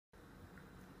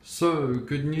So,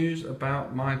 good news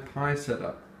about my Pi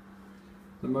setup.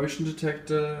 The motion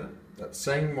detector, that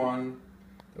same one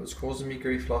that was causing me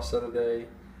grief last Saturday,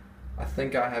 I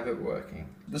think I have it working.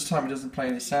 This time it doesn't play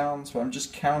any sounds, but I'm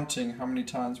just counting how many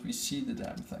times we see the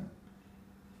damn thing.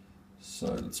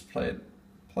 So let's play it.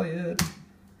 Play it.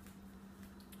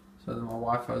 So then my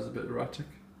Wi-Fi is a bit erratic.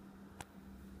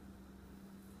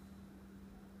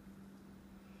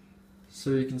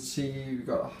 So you can see we've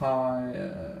got a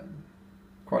high,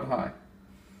 quite high.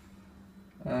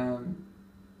 I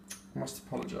must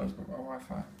apologise about my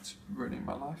Wi-Fi, it's ruining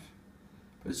my life.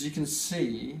 But as you can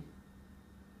see,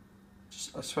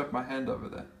 I swept my hand over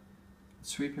there.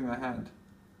 Sweeping my hand.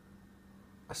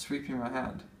 Sweeping my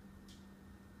hand.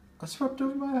 I swept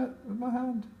over my head with my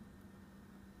hand.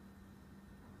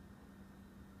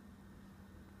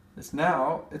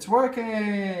 It's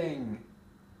working!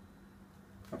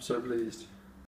 I'm so pleased.